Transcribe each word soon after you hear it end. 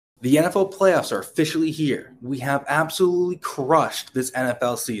The NFL playoffs are officially here. We have absolutely crushed this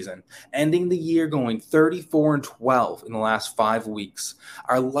NFL season, ending the year going 34-12 in the last 5 weeks.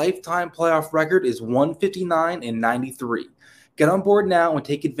 Our lifetime playoff record is 159-93. Get on board now and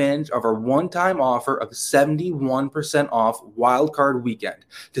take advantage of our one-time offer of 71% off wildcard weekend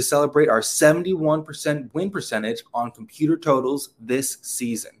to celebrate our 71% win percentage on computer totals this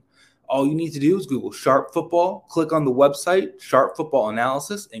season. All you need to do is Google Sharp Football, click on the website, Sharp Football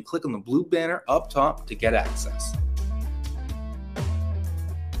Analysis, and click on the blue banner up top to get access.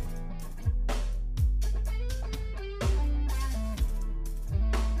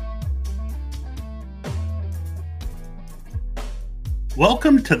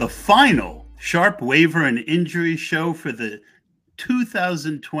 Welcome to the final Sharp Waiver and Injury Show for the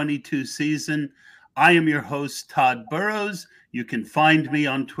 2022 season. I am your host, Todd Burrows. You can find me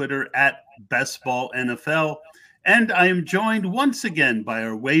on Twitter at BestBallNFL. And I am joined once again by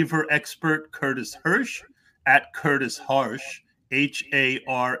our waiver expert, Curtis Hirsch, at Curtis Harsh, Harschch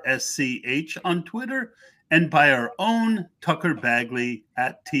on Twitter, and by our own Tucker Bagley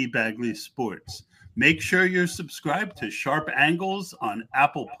at T-Bagley Sports. Make sure you're subscribed to Sharp Angles on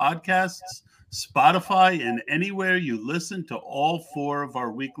Apple Podcasts, Spotify, and anywhere you listen to all 4 of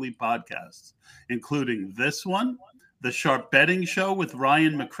our weekly podcasts, including this one, The Sharp Betting Show with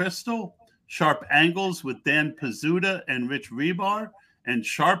Ryan McChrystal, Sharp Angles with Dan Pizzuta and Rich Rebar, and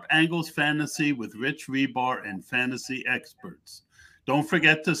Sharp Angles Fantasy with Rich Rebar and Fantasy Experts. Don't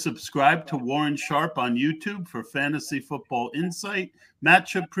forget to subscribe to Warren Sharp on YouTube for fantasy football insight,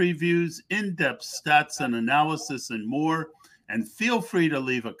 matchup previews, in-depth stats and analysis, and more. And feel free to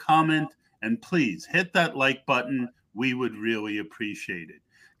leave a comment, and please hit that like button. We would really appreciate it.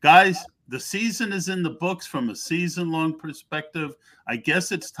 Guys, the season is in the books from a season-long perspective. I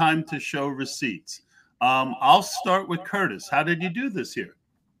guess it's time to show receipts. I'll start with Curtis. How did you do this year?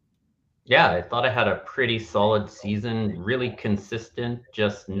 Yeah, I thought I had a pretty solid season, really consistent,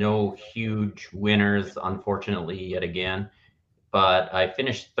 just no huge winners, unfortunately, yet again. But I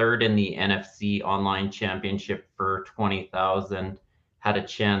finished 3rd in the NFC Online Championship for 20,000. Had a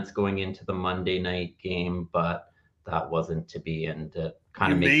chance going into the Monday night game, but that wasn't to be, and it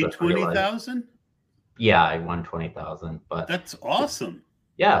kind of makes us realize. 20,000? Yeah, I won 20,000, but that's awesome.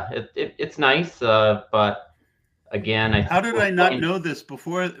 Yeah, it's nice, but again, how did I not know this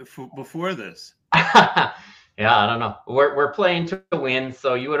before this? Yeah, I don't know. We're playing to win,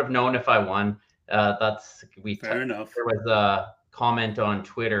 so you would have known if I won. Fair enough. There was a comment on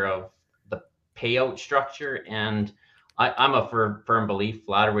Twitter of the payout structure, and I'm a firm belief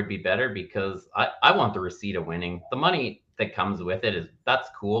flatter would be better because I want the receipt of winning. The money that comes with it that's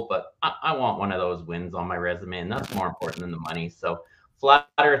cool, but I want one of those wins on my resume, and that's more important than the money. So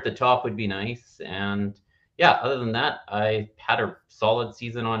flatter at the top would be nice, and yeah, other than that, I had a solid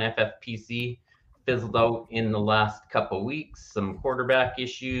season on FFPC, fizzled out in the last couple weeks, some quarterback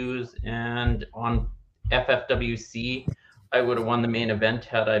issues, and on FFWC, I would have won the main event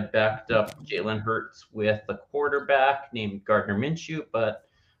had I backed up Jalen Hurts with a quarterback named Gardner Minshew, but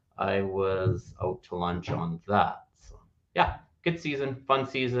I was out to lunch on that. So, yeah, good season, fun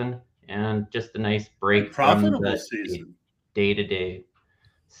season, and just a nice break from the day-to-day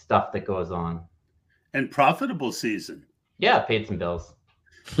stuff that goes on. And profitable season. Yeah, paid some bills.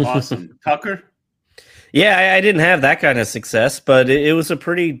 Awesome. Tucker? Yeah, I didn't have that kind of success, but it was a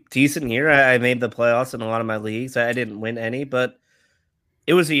pretty decent year. I made the playoffs in a lot of my leagues. I didn't win any, but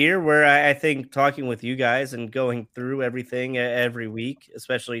it was a year where I think talking with you guys and going through everything every week,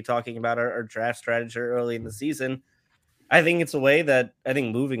 especially talking about our draft strategy early in the season, I think it's a way that I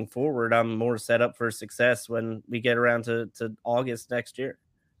think moving forward, I'm more set up for success when we get around to August next year.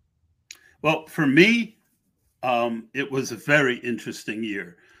 Well, for me, it was a very interesting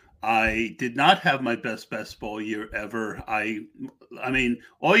year. I did not have my best ball year ever. I mean,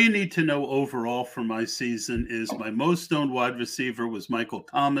 all you need to know overall for my season is my most owned wide receiver was Michael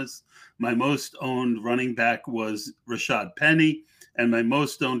Thomas. My most owned running back was Rashad Penny. And my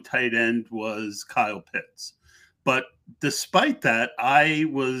most owned tight end was Kyle Pitts. But despite that, I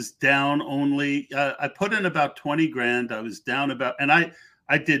was down only, I put in about 20 grand. I was down about, and I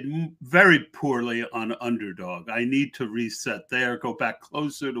did very poorly on underdog. I need to reset there, go back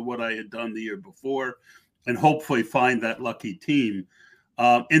closer to what I had done the year before, and hopefully find that lucky team.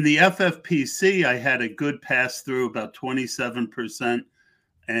 In the FFPC, I had a good pass through, about 27%,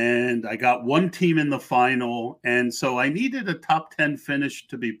 and I got one team in the final. And so I needed a top 10 finish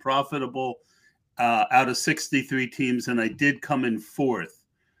to be profitable out of 63 teams, and I did come in 4th.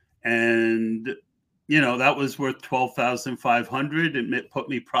 And you know, that was worth $12,500. It put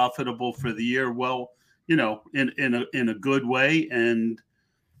me profitable for the year. Well, you know, in a good way. And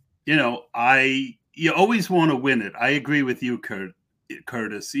you always want to win it. I agree with you,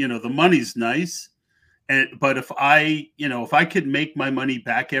 Curtis. The money's nice. But if I could make my money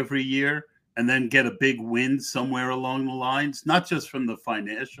back every year and then get a big win somewhere along the lines, not just from the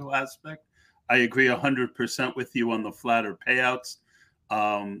financial aspect, I agree 100% with you on the flatter payouts.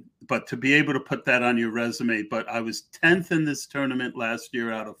 But to be able to put that on your resume, but I was 10th in this tournament last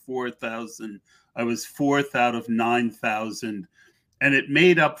year out of 4,000. I was 4th out of 9,000. And it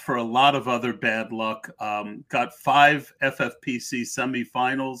made up for a lot of other bad luck. Got 5 FFPC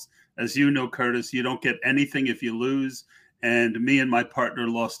semifinals. As you know, Curtis, you don't get anything if you lose. And me and my partner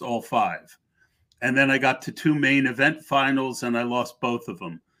lost all 5. And then I got to 2 main event finals, and I lost both of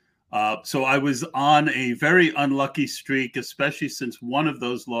them. So I was on a very unlucky streak, especially since one of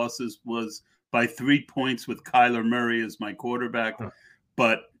those losses was by 3 points with Kyler Murray as my quarterback.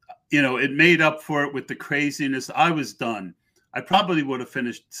 But, it made up for it with the craziness. I was done. I probably would have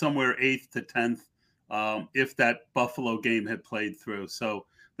finished somewhere 8th to 10th if that Buffalo game had played through. So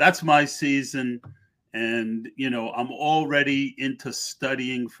that's my season. And, I'm already into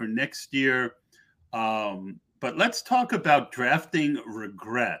studying for next year. But let's talk about drafting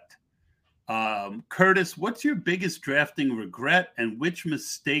regret. Curtis, what's your biggest drafting regret, and which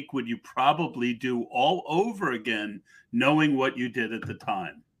mistake would you probably do all over again, knowing what you did at the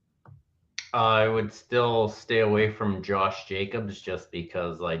time? I would still stay away from Josh Jacobs just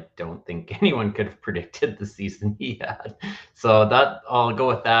because I don't think anyone could have predicted the season he had. So I'll go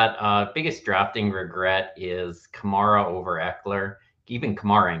with that. Biggest drafting regret is Kamara over Eckler, even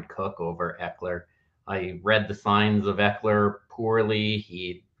Kamara and Cook over Eckler. I read the signs of Eckler poorly.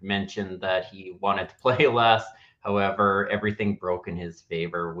 He mentioned that he wanted to play less. However, everything broke in his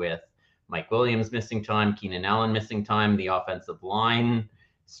favor with Mike Williams missing time, Keenan Allen missing time, the offensive line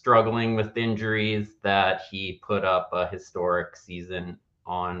struggling with injuries, that he put up a historic season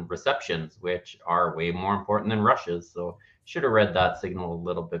on receptions, which are way more important than rushes. So should have read that signal a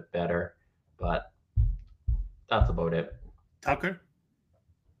little bit better, but that's about it. Tucker?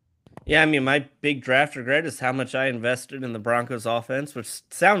 Yeah, my big draft regret is how much I invested in the Broncos offense, which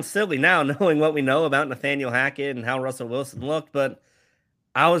sounds silly now knowing what we know about Nathaniel Hackett and how Russell Wilson looked, but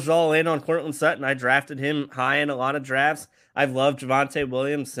I was all in on Courtland Sutton. I drafted him high in a lot of drafts. I've loved Javonte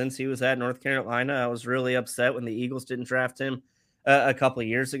Williams since he was at North Carolina. I was really upset when the Eagles didn't draft him a couple of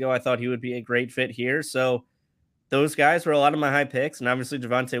years ago. I thought he would be a great fit here. So those guys were a lot of my high picks. And obviously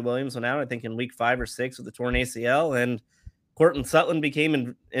Javonte Williams went out, I think, in week 5 or 6 with a torn ACL. And Courtland Sutton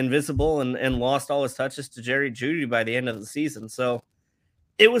became invisible and lost all his touches to Jerry Jeudy by the end of the season. So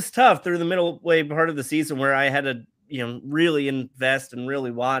it was tough through the middle way part of the season where I had to really invest and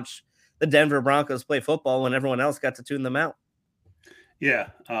really watch the Denver Broncos play football when everyone else got to tune them out. Yeah.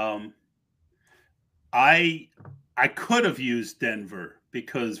 I could have used Denver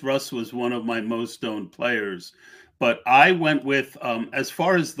because Russ was one of my most owned players, but I went with, as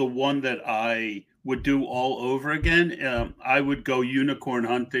far as the one that I would do all over again, I would go unicorn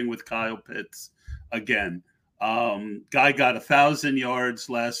hunting with Kyle Pitts again. Guy got 1,000 yards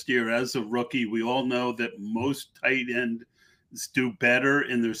last year as a rookie. We all know that most tight ends do better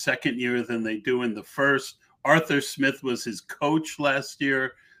in their second year than they do in the first. Arthur Smith was his coach last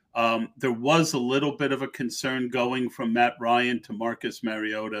year. There was a little bit of a concern going from Matt Ryan to Marcus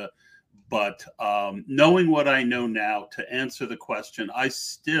Mariota. But knowing what I know now, to answer the question, I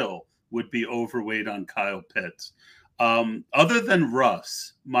still would be overweight on Kyle Pitts. Other than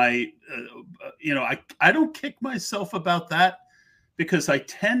Russ, I don't kick myself about that because I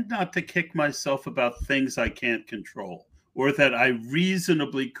tend not to kick myself about things I can't control or that I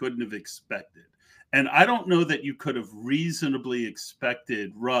reasonably couldn't have expected. And I don't know that you could have reasonably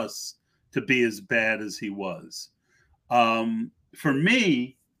expected Russ to be as bad as he was. For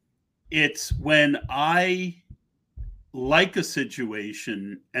me, it's when I like a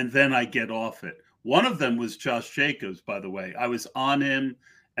situation and then I get off it. One of them was Josh Jacobs, by the way. I was on him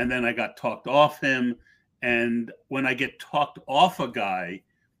and then I got talked off him. And when I get talked off a guy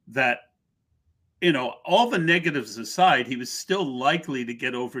that, all the negatives aside, he was still likely to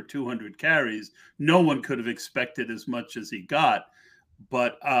get over 200 carries. No one could have expected as much as he got.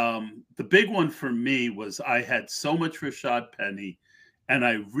 But the big one for me was I had so much Rashad Penny, and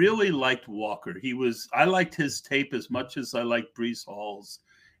I really liked Walker. I liked his tape as much as I liked Breece Hall's.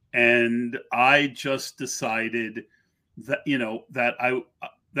 And I just decided that,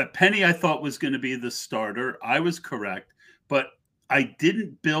 that Penny I thought was going to be the starter. I was correct, but I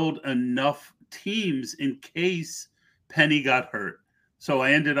didn't build enough teams in case Penny got hurt. So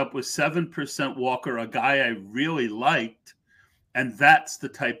I ended up with 7% Walker, a guy I really liked. And that's the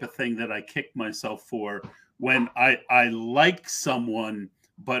type of thing that I kick myself for when I like someone,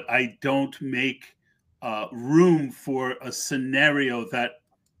 but I don't make room for a scenario that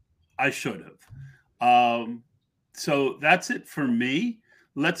I should have. So that's it for me.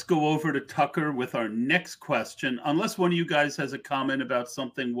 Let's go over to Tucker with our next question, unless one of you guys has a comment about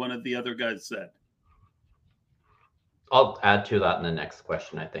something one of the other guys said. I'll add to that in the next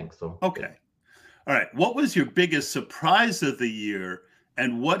question, I think. So okay. All right. What was your biggest surprise of the year,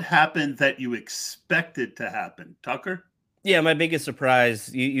 and what happened that you expected to happen? Tucker? Yeah, my biggest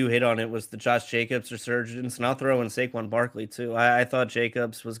surprise, you hit on it, was the Josh Jacobs resurgence, and I'll throw in Saquon Barkley too. I thought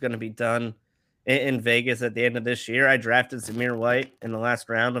Jacobs was going to be done in Vegas at the end of this year. I drafted Zamir White in the last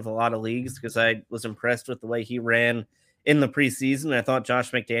round of a lot of leagues because I was impressed with the way he ran in the preseason. I thought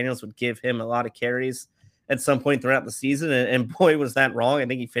Josh McDaniels would give him a lot of carries at some point throughout the season, and boy, was that wrong. I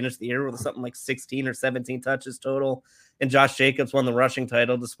think he finished the year with something like 16 or 17 touches total, and Josh Jacobs won the rushing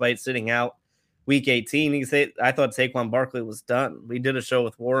title despite sitting out Week 18. I thought Saquon Barkley was done. We did a show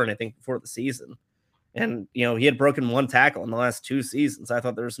with Warren, I think, before the season, and he had broken one tackle in the last 2 seasons. I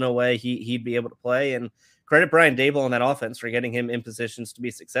thought there was no way he'd be able to play. And credit Brian Daboll on that offense for getting him in positions to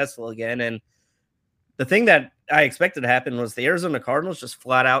be successful again. And the thing that I expected to happen was the Arizona Cardinals just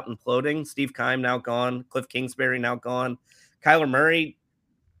flat out imploding. Steve Keim now gone, Cliff Kingsbury now gone, Kyler Murray.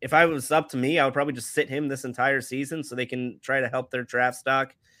 If I was up to me, I would probably just sit him this entire season so they can try to help their draft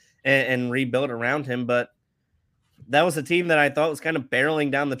stock and rebuild around him. But that was a team that I thought was kind of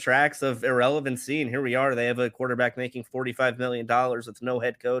barreling down the tracks of irrelevancy, and here we are. They have a quarterback making $45 million with no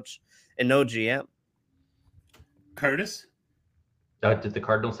head coach and no GM. Curtis? Did the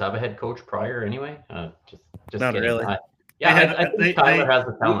Cardinals have a head coach prior anyway? Just not kidding. really. I think Tyler has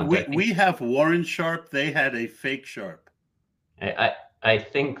the talent. We have Warren Sharp. They had a fake Sharp. I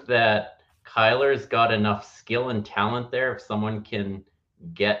think that Kyler's got enough skill and talent there. If someone can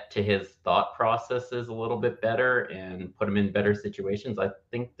get to his thought processes a little bit better and put him in better situations, I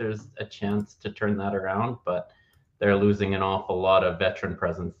think there's a chance to turn that around, but they're losing an awful lot of veteran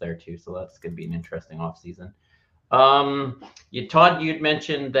presence there too. So that's going to be an interesting offseason. Todd, you'd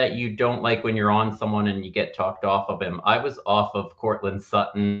mentioned that you don't like when you're on someone and you get talked off of him. I was off of Cortland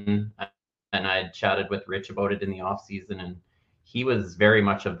Sutton, and I had chatted with Rich about it in the offseason, and he was very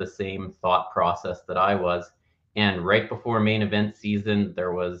much of the same thought process that I was. And right before main event season,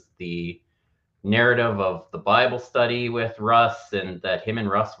 there was the narrative of the Bible study with Russ, and that him and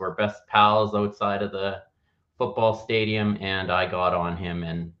Russ were best pals outside of the football stadium. And I got on him,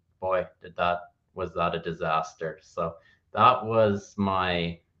 and boy, was that a disaster. So that was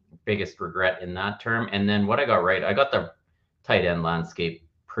my biggest regret in that term. And then what I got right, I got the tight end landscape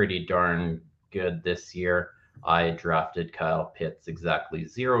pretty darn good this year. I drafted Kyle Pitts exactly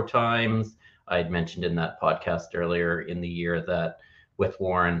 0 times. I had mentioned in that podcast earlier in the year that with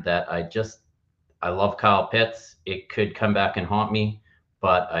Warren that I love Kyle Pitts. It could come back and haunt me,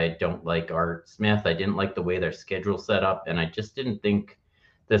 but I don't like Art Smith. I didn't like the way their schedule set up, and I just didn't think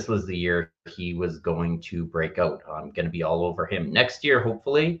this was the year he was going to break out. I'm going to be all over him next year,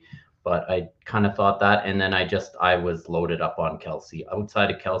 hopefully, but I kind of thought that. And then I was loaded up on Kelsey. Outside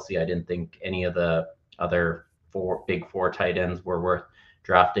of Kelsey, I didn't think any of the other big four tight ends were worth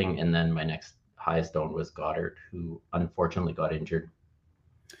drafting. And then my next highest owned was Goddard, who unfortunately got injured.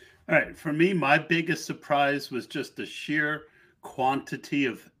 All right. For me, my biggest surprise was just the sheer quantity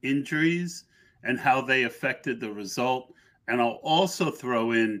of injuries and how they affected the result. And I'll also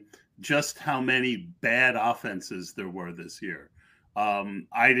throw in just how many bad offenses there were this year.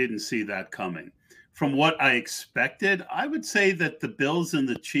 I didn't see that coming. From what I expected, I would say that the Bills and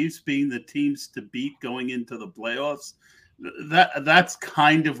the Chiefs being the teams to beat going into the playoffs, that's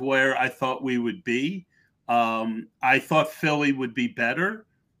kind of where I thought we would be. I thought Philly would be better.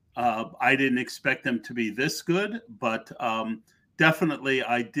 I didn't expect them to be this good, but definitely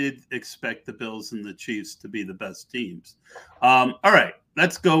I did expect the Bills and the Chiefs to be the best teams. All right,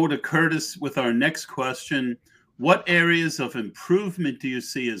 let's go to Curtis with our next question. What areas of improvement do you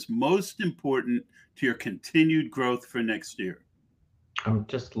see as most important to your continued growth for next year? I'm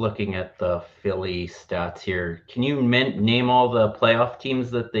just looking at the Philly stats here. Can you name all the playoff teams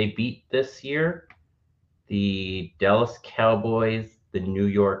that they beat this year? The Dallas Cowboys, the New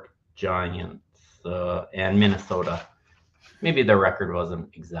York Giants, and Minnesota. Maybe their record wasn't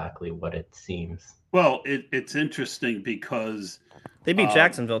exactly what it seems. Well, it's interesting because they beat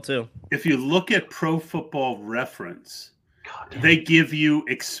Jacksonville too. If you look at Pro Football Reference, they give you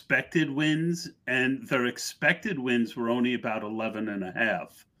expected wins, and their expected wins were only about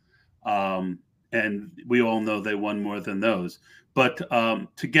 11.5. And we all know they won more than those. But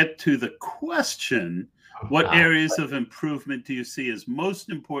to get to the question, what areas of improvement do you see as most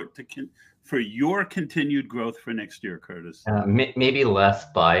important for your continued growth for next year, Curtis? Maybe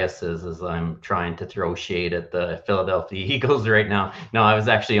less biases as I'm trying to throw shade at the Philadelphia Eagles right now. No, I was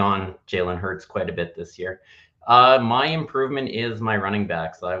actually on Jalen Hurts quite a bit this year. My improvement is my running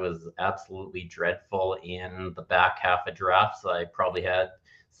backs. I was absolutely dreadful in the back half of drafts. I probably had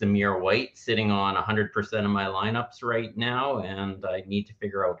Zamir White sitting on 100% of my lineups right now, and I need to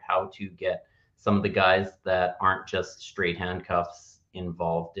figure out how to get some of the guys that aren't just straight handcuffs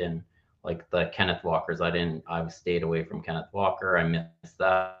involved in, like the Kenneth Walkers. I stayed away from Kenneth Walker. I missed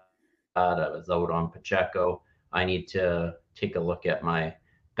that. I was out on Pacheco. I need to take a look at my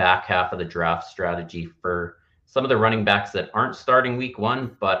back half of the draft strategy for some of the running backs that aren't starting week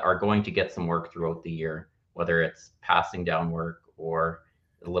one, but are going to get some work throughout the year, whether it's passing down work or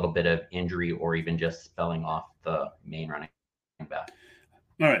a little bit of injury or even just spelling off the main running back.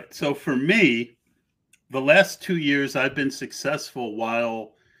 All right. So for me, the last 2 years I've been successful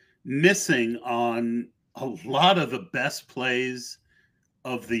while missing on a lot of the best plays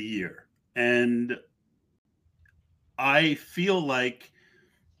of the year. And I feel like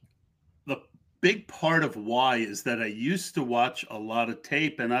the big part of why is that I used to watch a lot of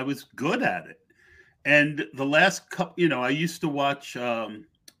tape and I was good at it. And the last couple, I used to watch,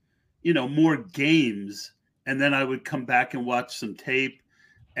 more games, and then I would come back and watch some tape.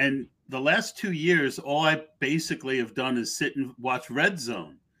 And the last 2 years, all I basically have done is sit and watch Red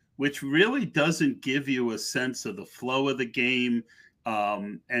Zone, which really doesn't give you a sense of the flow of the game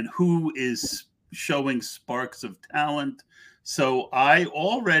and who is showing sparks of talent. So I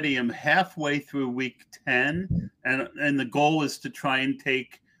already am halfway through week 10, and the goal is to try and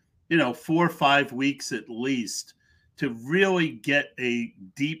take 4 or 5 weeks at least to really get a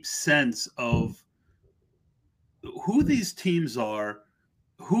deep sense of who these teams are,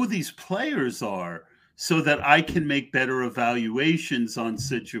 who these players are, so that I can make better evaluations on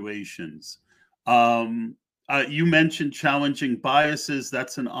situations. You mentioned challenging biases.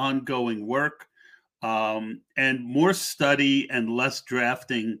 That's an ongoing work, and more study and less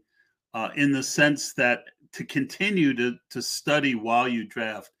drafting in the sense that to continue to study while you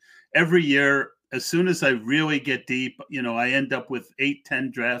draft. Every year, as soon as I really get deep, I end up with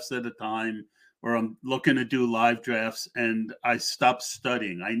 8-10 drafts at a time, or I'm looking to do live drafts, and I stop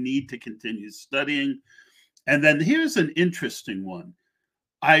studying. I need to continue studying. And then here's an interesting one.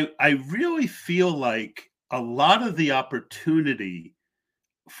 I really feel like a lot of the opportunity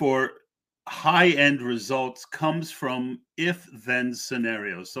for high-end results comes from if-then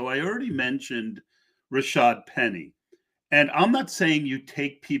scenarios. So I already mentioned Rashad Penny. And I'm not saying you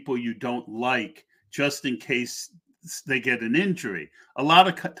take people you don't like just in case they get an injury. A lot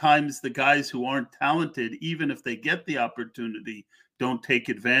of times the guys who aren't talented, even if they get the opportunity, don't take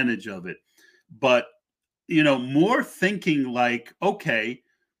advantage of it. But, more thinking like, okay,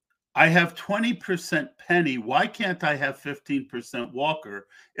 I have 20% Penny. Why can't I have 15% Walker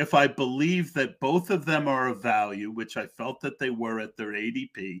if I believe that both of them are of value, which I felt that they were at their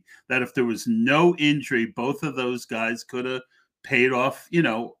ADP, that if there was no injury, both of those guys could have paid off,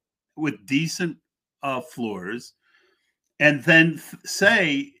 with decent floors, and then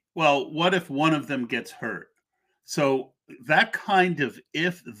say, well, what if one of them gets hurt? So that kind of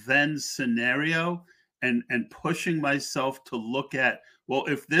if-then scenario and pushing myself to look at, well,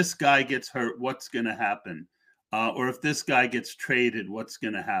 if this guy gets hurt, what's going to happen? Or if this guy gets traded, what's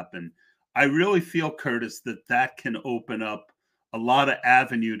going to happen? I really feel, Curtis, that can open up a lot of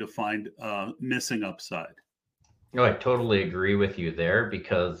avenue to find missing upside. No, I totally agree with you there,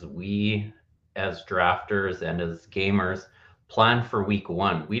 because we, as drafters and as gamers, plan for week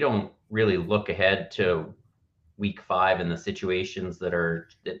one. We don't really look ahead to week 5 and the situations that are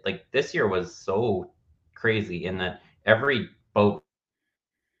like this year was so crazy in that every about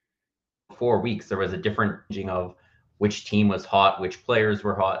 4 weeks there was a different changing of which team was hot, which players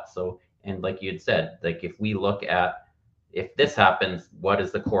were hot. So, and like you had said, like if we look at if this happens, what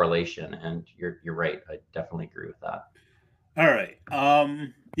is the correlation? And you're right. I definitely agree with that. All right.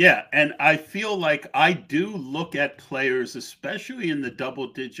 Yeah, and I feel like I do look at players, especially in the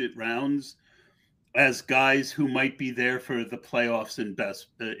double-digit rounds, as guys who might be there for the playoffs in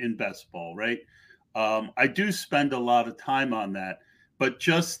best ball, right? I do spend a lot of time on that, but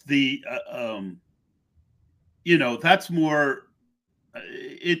just the that's more.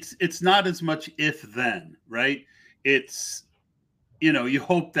 It's not as much if then, right? It's you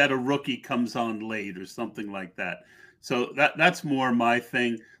hope that a rookie comes on late or something like that. So that's more my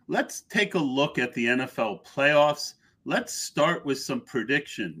thing. Let's take a look at the NFL playoffs. Let's start with some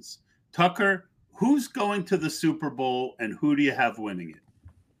predictions. Tucker, who's going to the Super Bowl and who do you have winning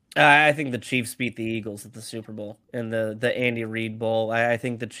it? I think the Chiefs beat the Eagles at the Super Bowl in the Andy Reid Bowl. I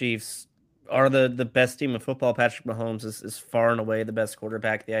think the Chiefs are the best team of football. Patrick Mahomes is far and away the best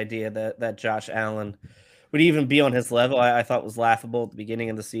quarterback. The idea that Josh Allen would even be on his level, I thought was laughable at the beginning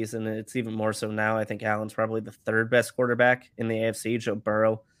of the season. It's even more so now. I think Allen's probably the third best quarterback in the AFC. Joe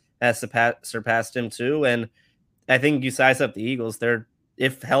Burrow has surpassed him too. And I think you size up the Eagles. They're,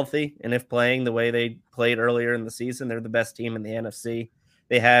 if healthy and if playing the way they played earlier in the season, they're the best team in the NFC.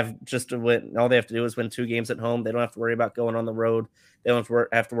 They have just to win. All they have to do is win 2 games at home. They don't have to worry about going on the road. They don't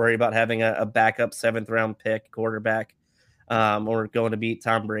have to worry about having a backup 7th round pick quarterback or going to beat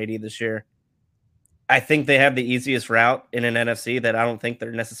Tom Brady this year. I think they have the easiest route in an NFC that I don't think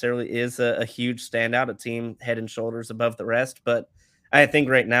there necessarily is a huge standout, a team head and shoulders above the rest. But I think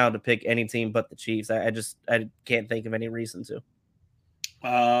right now to pick any team but the Chiefs, I can't think of any reason to.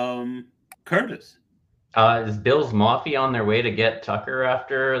 Curtis. Is Bills Mafia on their way to get Tucker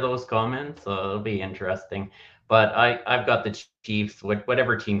after those comments? So it'll be interesting. But I've got the Chiefs.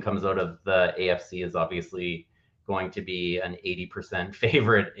 Whatever team comes out of the AFC is obviously going to be an 80%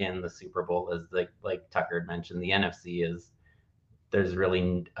 favorite in the Super Bowl. As like Tucker had mentioned, the NFC there's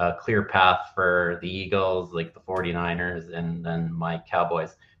really a clear path for the Eagles, like the 49ers, and then my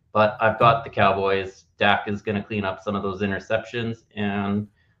Cowboys. But I've got the Cowboys. Dak is going to clean up some of those interceptions, and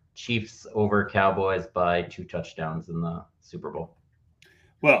Chiefs over Cowboys by 2 touchdowns in the Super Bowl.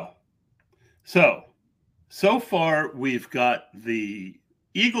 Well, so far we've got the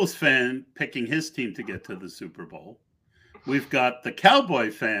Eagles fan picking his team to get to the Super Bowl. We've got the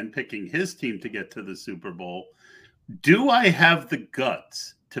Cowboy fan picking his team to get to the Super Bowl. Do I have the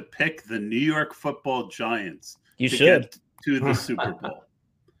guts to pick the New York Football Giants get to the Super Bowl?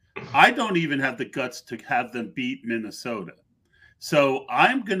 I don't even have the guts to have them beat Minnesota. So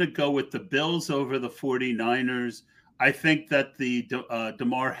I'm going to go with the Bills over the 49ers. I think that the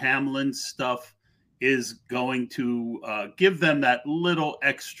Damar Hamlin stuff is going to give them that little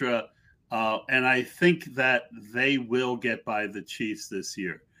extra. And I think that they will get by the Chiefs this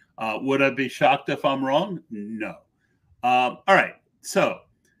year. Would I be shocked if I'm wrong? No. All right. So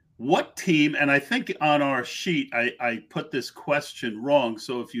what team, and I think on our sheet, I put this question wrong.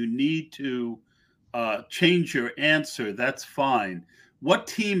 So if you need to change your answer, that's fine. What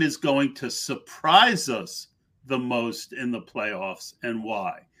team is going to surprise us the most in the playoffs and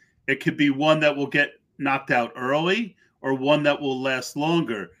why? It could be one that will get knocked out early or one that will last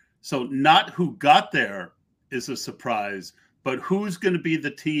longer. So not who got there is a surprise, but who's going to be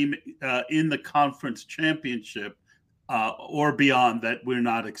the team in the conference championship or beyond that we're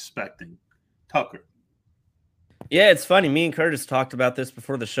not expecting. Tucker. Yeah, it's funny. Me and Curtis talked about this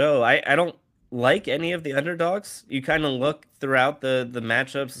before the show. I don't like any of the underdogs. You kind of look throughout the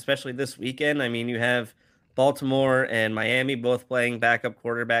matchups, especially this weekend. I mean, you have Baltimore and Miami both playing backup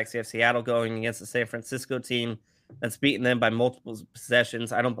quarterbacks. You have Seattle going against the San Francisco team that's beaten them by multiple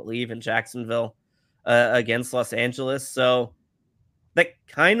possessions. I don't believe in Jacksonville against Los Angeles. So that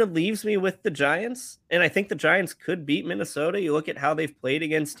kind of leaves me with the Giants. And I think the Giants could beat Minnesota. You look at how they've played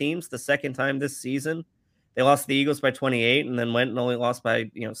against teams the second time this season. They lost the Eagles by 28 and then went and only lost by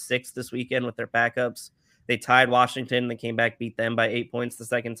 6 this weekend with their backups. They tied Washington. They came back, beat them by 8 points the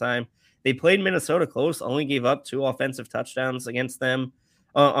second time. They played Minnesota close, only gave up 2 offensive touchdowns against them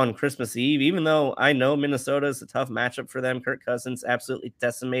on Christmas Eve, even though I know Minnesota is a tough matchup for them. Kirk Cousins absolutely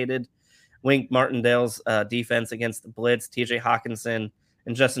decimated Wink Martindale's defense against the blitz. TJ Hawkinson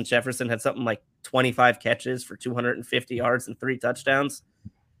and Justin Jefferson had something like 25 catches for 250 yards and 3 touchdowns.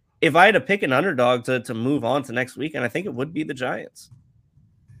 If I had to pick an underdog to move on to next weekend, I think it would be the Giants.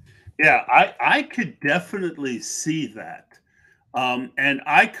 Yeah, I could definitely see that. And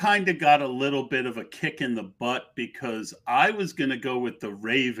I kind of got a little bit of a kick in the butt because I was going to go with the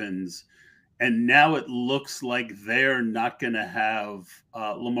Ravens, and now it looks like they're not going to have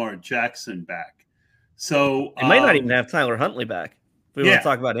Lamar Jackson back. So they might not even have Tyler Huntley back. If we want to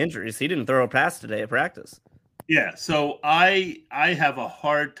talk about injuries, he didn't throw a pass today at practice. Yeah, so I have a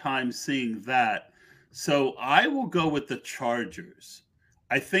hard time seeing that. So I will go with the Chargers.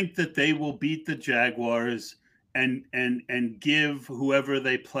 I think that they will beat the Jaguars and give whoever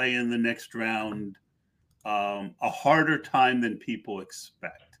they play in the next round a harder time than people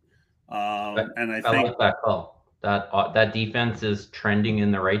expect. And I think like that call. That defense is trending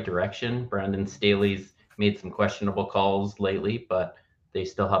in the right direction. Brandon Staley's made some questionable calls lately, but they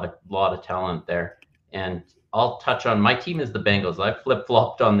still have a lot of talent there. And I'll touch on my team is the Bengals. I've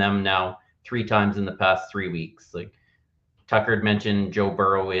flip-flopped on them now 3 times in the past 3 weeks. Like Tucker had mentioned, Joe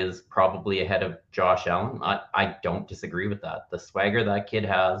Burrow is probably ahead of Josh Allen. I don't disagree with that. The swagger that kid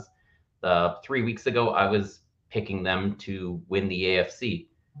has. 3 weeks ago, I was picking them to win the AFC.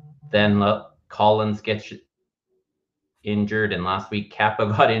 Then Collins gets injured, and last week Kappa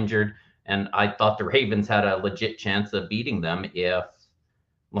got injured, And I thought the Ravens had a legit chance of beating them if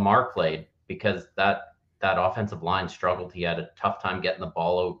Lamar played, because that offensive line struggled. He had a tough time getting the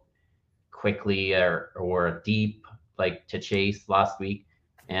ball out quickly or deep, like to Chase last week.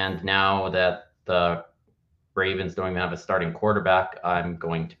 And now that the Ravens don't even have a starting quarterback, I'm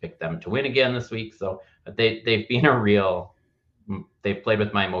going to pick them to win again this week. So they've played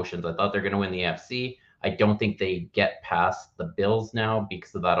with my emotions. I thought they're going to win the AFC. I don't think they get past the Bills now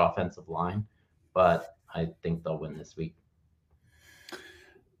because of that offensive line, but I think they'll win this week.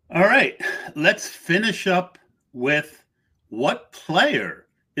 All right, let's finish up with what player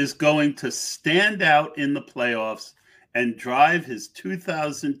is going to stand out in the playoffs and drive his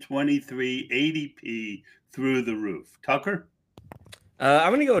 2023 ADP through the roof. Tucker? I'm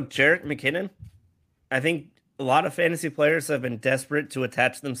going to go with Jerick McKinnon. I think a lot of fantasy players have been desperate to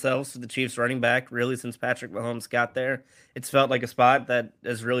attach themselves to the Chiefs running back, really, since Patrick Mahomes got there. It's felt like a spot that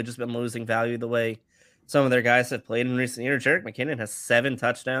has really just been losing value the way some of their guys have played in recent years. Jerick McKinnon has 7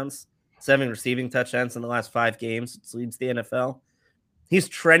 receiving touchdowns in the last 5 games. It leads the NFL. He's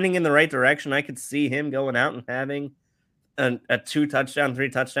trending in the right direction. I could see him going out and having a 2-touchdown,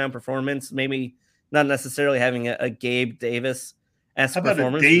 3-touchdown performance. Maybe not necessarily having a Gabe Davis-esque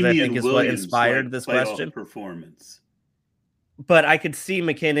performance, which I think is what inspired this question. Performance. But I could see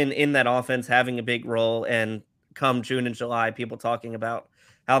McKinnon in that offense having a big role, and come June and July, people talking about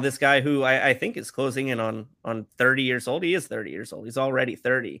how this guy, who I think is closing in on 30 years old, he is 30 years old. He's already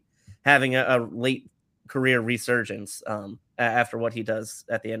 30, having a late career resurgence after what he does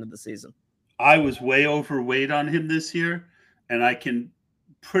at the end of the season. I was way overweight on him this year, and I can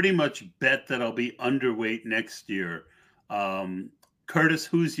pretty much bet that I'll be underweight next year. Curtis,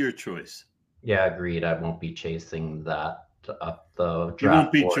 who's your choice? Yeah, agreed. I won't be chasing that up the draft. You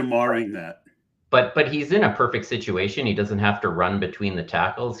won't be board. Jamaring that. But he's in a perfect situation. He doesn't have to run between the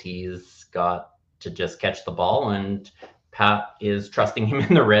tackles. He's got to just catch the ball, and Pat is trusting him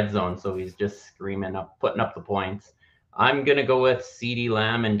in the red zone, so he's just putting up the points. I'm going to go with CeeDee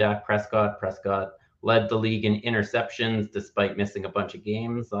Lamb and Dak Prescott. Prescott led the league in interceptions despite missing a bunch of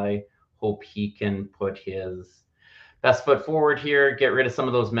games. I hope he can put his best foot forward here, get rid of some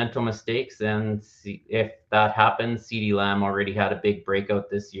of those mental mistakes, and see if that happens. CeeDee Lamb already had a big breakout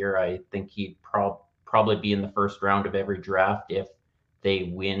this year. I think he'd probably be in the first round of every draft if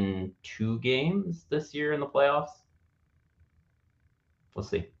they win 2 games this year in the playoffs. We'll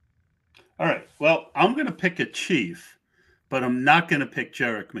see. All right. Well, I'm going to pick a Chief, but I'm not going to pick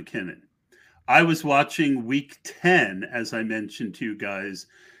Jerick McKinnon. I was watching Week 10, as I mentioned to you guys,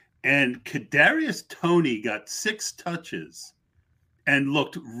 and Kadarius Toney got 6 touches and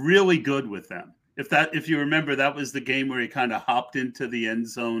looked really good with them. If you remember, that was the game where he kind of hopped into the end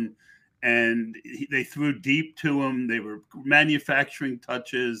zone and they threw deep to him. They were manufacturing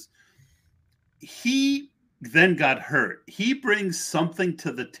touches. He then got hurt. He brings something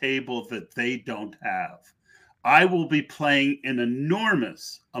to the table that they don't have. I will be playing an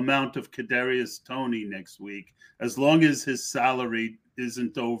enormous amount of Kadarius Toney next week, as long as his salary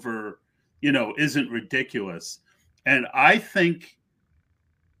isn't ridiculous. And I think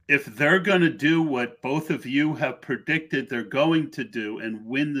if they're going to do what both of you have predicted they're going to do and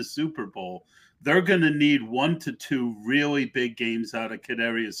win the Super Bowl, they're going to need 1 to 2 really big games out of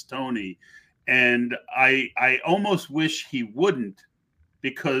Kadarius Toney. And I almost wish he wouldn't,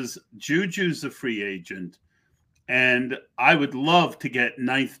 because Juju's a free agent. And I would love to get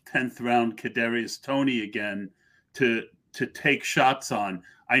 9th, 10th round Kadarius Toney again to take shots on.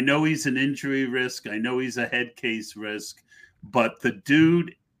 I know he's an injury risk. I know he's a head case risk. But the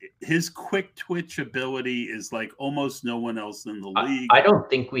dude, his quick twitch ability is like almost no one else in the league. I don't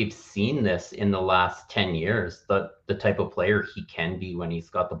think we've seen this in the last 10 years, the type of player he can be when he's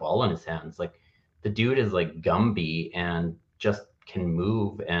got the ball in his hands. Like, the dude is like Gumby and just can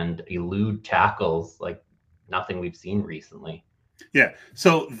move and elude tackles like nothing we've seen recently. Yeah.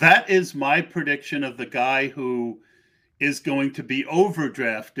 So that is my prediction of the guy who is going to be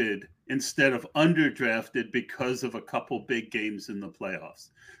overdrafted instead of underdrafted because of a couple big games in the playoffs.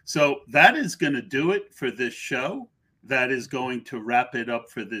 So that is going to do it for this show. That is going to wrap it up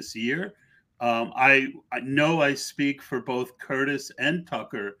for this year. I know I speak for both Curtis and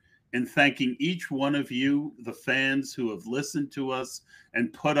Tucker in thanking each one of you, the fans who have listened to us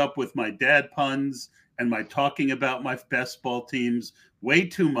and put up with my dad puns and my talking about my best ball teams way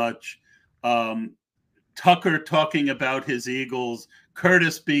too much. Tucker talking about his Eagles,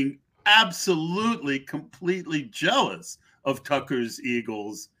 Curtis being absolutely, completely jealous of Tucker's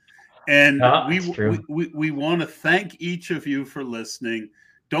Eagles. And we want to thank each of you for listening.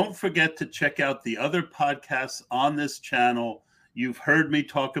 Don't forget to check out the other podcasts on this channel. You've heard me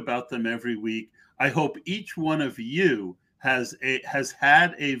talk about them every week. I hope each one of you has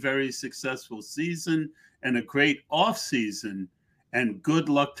had a very successful season and a great off season, and good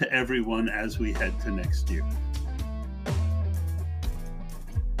luck to everyone as we head to next year.